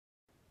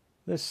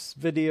This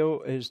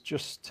video is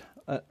just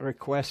a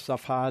request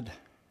I've had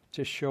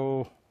to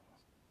show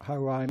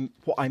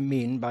what I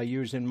mean by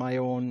using my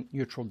own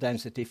neutral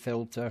density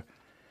filter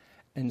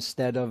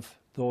instead of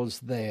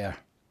those there.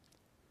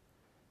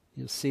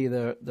 You'll see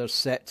they're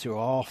set to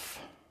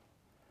off,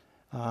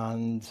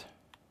 and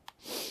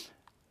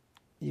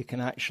you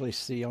can actually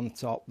see on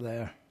top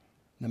there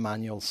the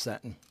manual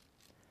setting.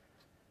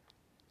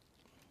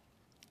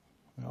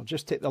 I'll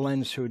just take the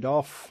lens hood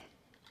off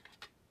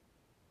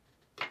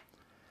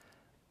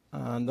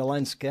and the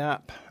lens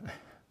cap,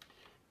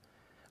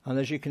 and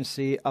as you can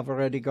see, I've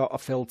already got a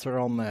filter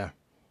on there.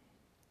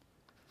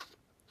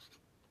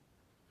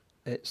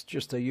 It's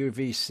just a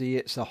UVC,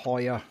 it's a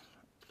Hoya.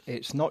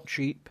 It's not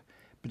cheap,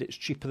 but it's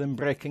cheaper than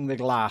breaking the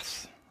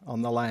glass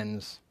on the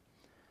lens.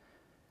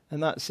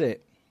 And that's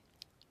it.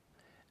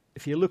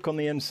 If you look on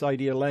the inside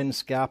of your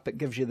lens cap, it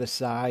gives you the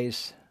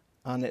size,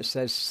 and it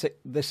says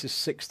this is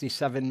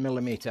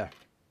 67mm.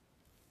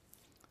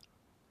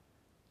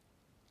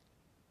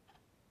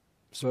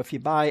 So if you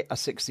buy a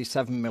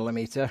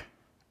 67mm,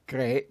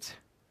 great,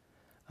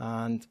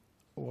 and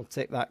we'll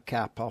take that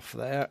cap off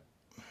there,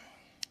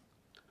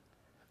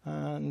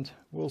 and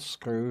we'll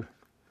screw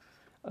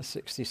a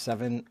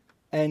 67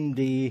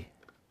 ND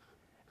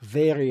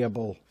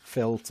variable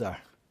filter.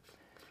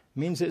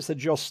 Means it's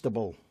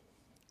adjustable,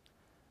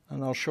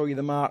 and I'll show you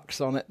the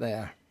marks on it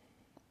there,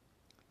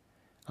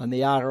 and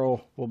the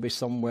arrow will be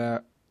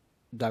somewhere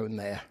down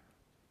there.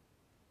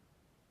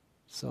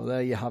 So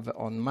there you have it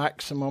on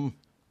maximum,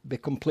 be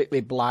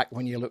completely black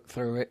when you look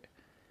through it,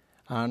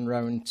 and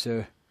round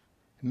to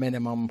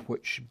minimum,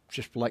 which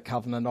just like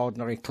having an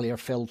ordinary clear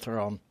filter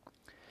on.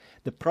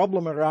 The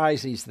problem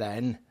arises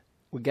then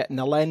with getting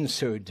a lens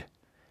hood,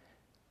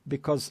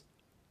 because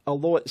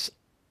although it's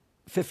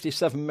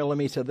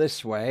 57mm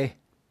this way,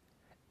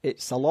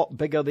 it's a lot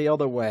bigger the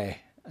other way.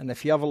 And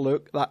if you have a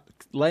look, that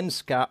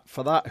lens cap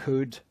for that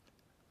hood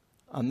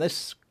and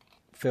this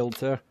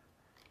filter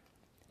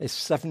is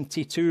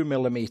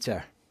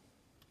 72mm.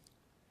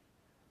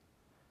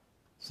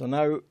 So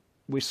now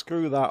we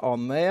screw that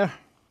on there.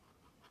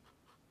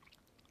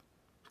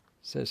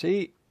 Says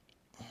he.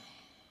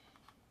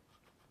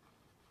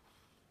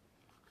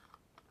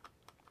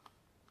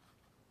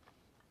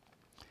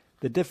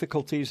 The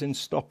difficulty is in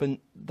stopping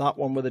that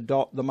one with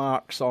the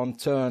marks on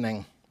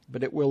turning,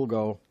 but it will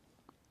go.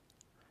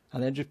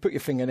 And then just put your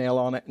fingernail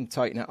on it and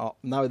tighten it up.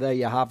 Now there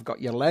you have got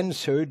your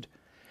lens hood,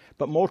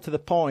 but more to the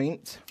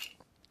point,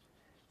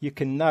 you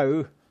can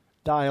now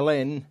dial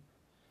in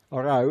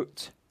or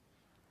out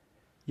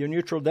your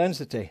neutral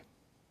density.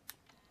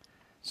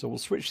 So we'll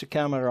switch the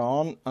camera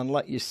on and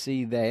let you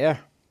see there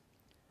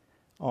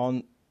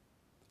on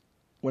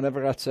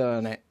whenever I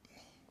turn it.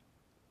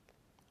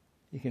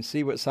 You can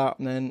see what's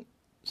happening.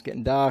 It's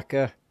getting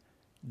darker,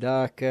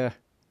 darker,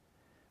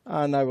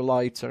 and now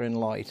lighter and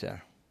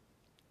lighter.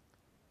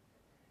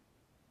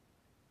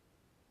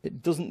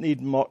 It doesn't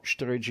need much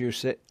to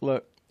reduce it.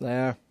 Look,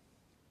 there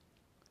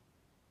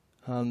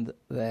and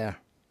there.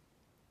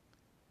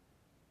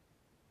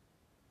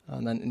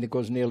 And then it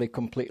goes nearly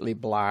completely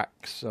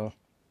black. So,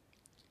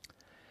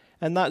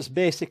 and that's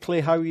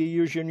basically how you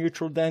use your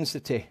neutral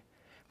density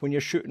when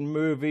you're shooting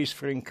movies,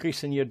 for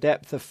increasing your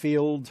depth of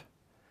field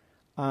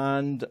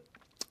and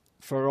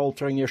for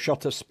altering your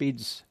shutter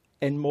speeds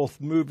in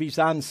both movies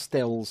and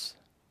stills,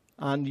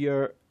 and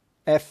your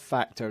f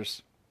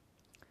factors,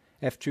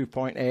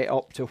 f2.8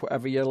 up to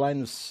whatever your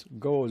lens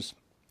goes.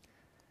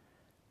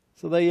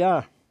 So there you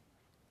are.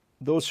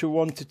 Those who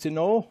wanted to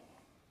know,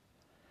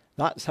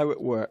 that's how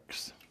it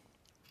works.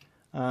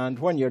 And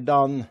when you're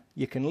done,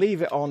 you can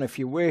leave it on if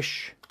you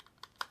wish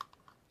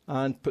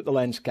and put the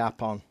lens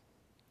cap on.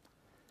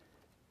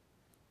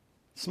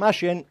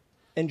 Smash in.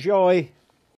 Enjoy.